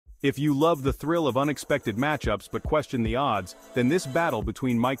If you love the thrill of unexpected matchups but question the odds, then this battle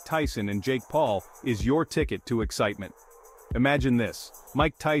between Mike Tyson and Jake Paul is your ticket to excitement. Imagine this: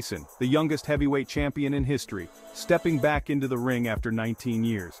 Mike Tyson, the youngest heavyweight champion in history, stepping back into the ring after 19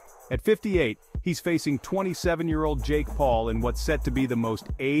 years. At 58, he's facing 27-year-old Jake Paul in what's set to be the most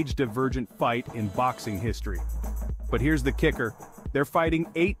age-divergent fight in boxing history. But here's the kicker: they're fighting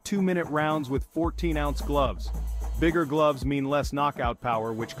 8 two-minute rounds with 14-ounce gloves. Bigger gloves mean less knockout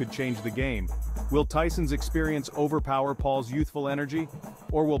power, which could change the game. Will Tyson's experience overpower Paul's youthful energy?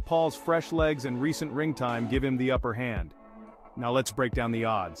 Or will Paul's fresh legs and recent ring time give him the upper hand? Now let's break down the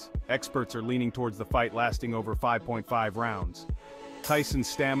odds. Experts are leaning towards the fight lasting over 5.5 rounds. Tyson's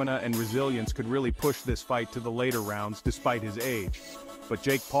stamina and resilience could really push this fight to the later rounds despite his age. But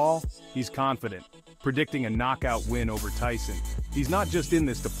Jake Paul, he's confident, predicting a knockout win over Tyson. He's not just in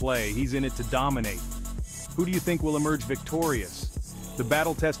this to play, he's in it to dominate. Who do you think will emerge victorious? The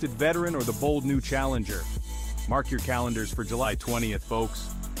battle-tested veteran or the bold new challenger? Mark your calendars for July 20th,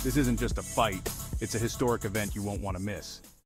 folks. This isn't just a fight, it's a historic event you won't want to miss.